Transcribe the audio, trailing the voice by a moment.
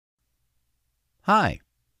Hi.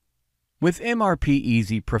 With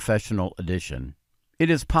MRPeasy Professional Edition, it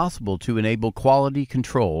is possible to enable quality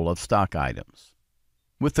control of stock items.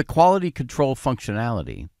 With the quality control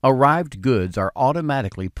functionality, arrived goods are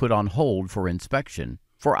automatically put on hold for inspection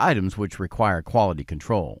for items which require quality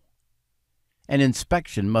control. An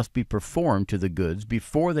inspection must be performed to the goods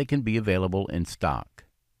before they can be available in stock.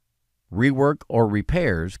 Rework or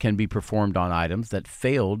repairs can be performed on items that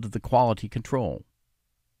failed the quality control.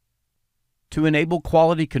 To enable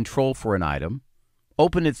quality control for an item,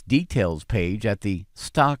 open its Details page at the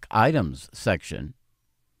Stock Items section.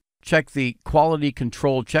 Check the Quality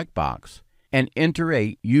Control checkbox and enter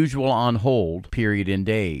a usual on hold period in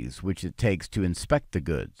days, which it takes to inspect the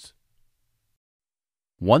goods.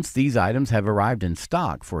 Once these items have arrived in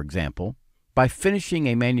stock, for example, by finishing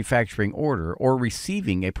a manufacturing order or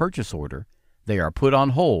receiving a purchase order, they are put on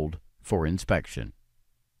hold for inspection.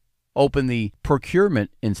 Open the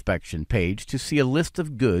Procurement Inspection page to see a list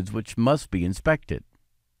of goods which must be inspected.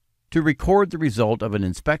 To record the result of an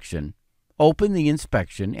inspection, open the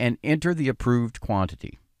inspection and enter the approved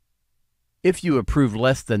quantity. If you approve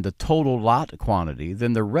less than the total lot quantity,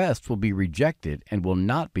 then the rest will be rejected and will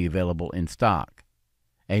not be available in stock.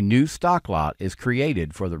 A new stock lot is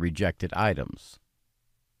created for the rejected items.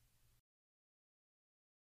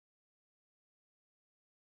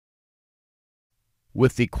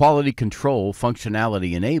 With the quality control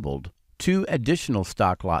functionality enabled, two additional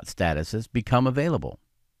stock lot statuses become available.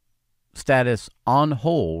 Status On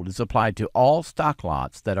Hold is applied to all stock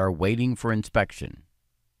lots that are waiting for inspection.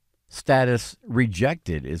 Status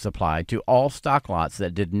Rejected is applied to all stock lots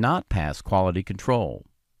that did not pass quality control.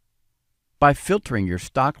 By filtering your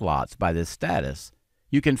stock lots by this status,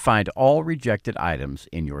 you can find all rejected items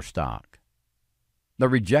in your stock. The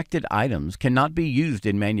rejected items cannot be used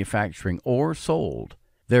in manufacturing or sold.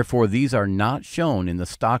 Therefore, these are not shown in the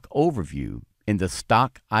stock overview in the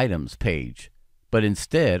Stock Items page, but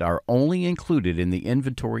instead are only included in the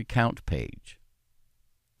Inventory Count page.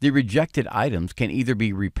 The rejected items can either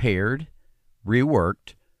be repaired,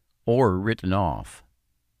 reworked, or written off.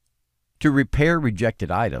 To repair rejected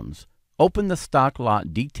items, open the Stock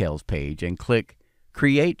Lot Details page and click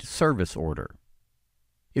Create Service Order.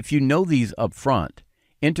 If you know these up front,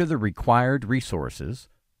 enter the required resources,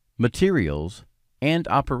 materials, and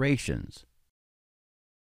operations.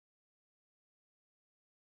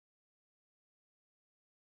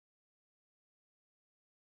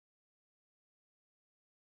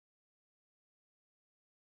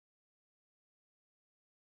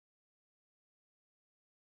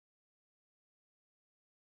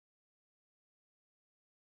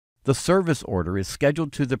 The service order is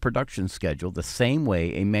scheduled to the production schedule the same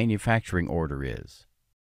way a manufacturing order is.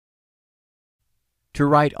 To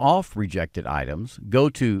write off rejected items, go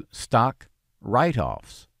to Stock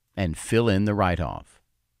Write-Offs and fill in the write-off.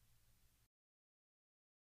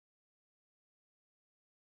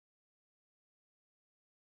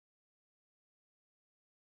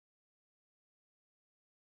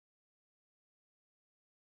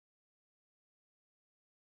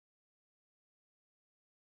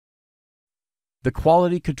 The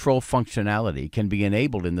quality control functionality can be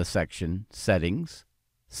enabled in the section Settings,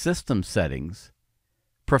 System Settings,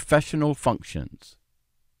 Professional Functions.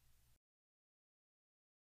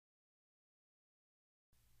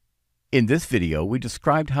 In this video, we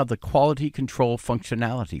described how the quality control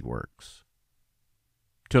functionality works.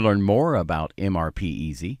 To learn more about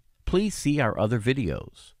MRPeasy, please see our other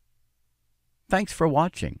videos. Thanks for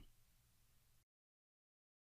watching.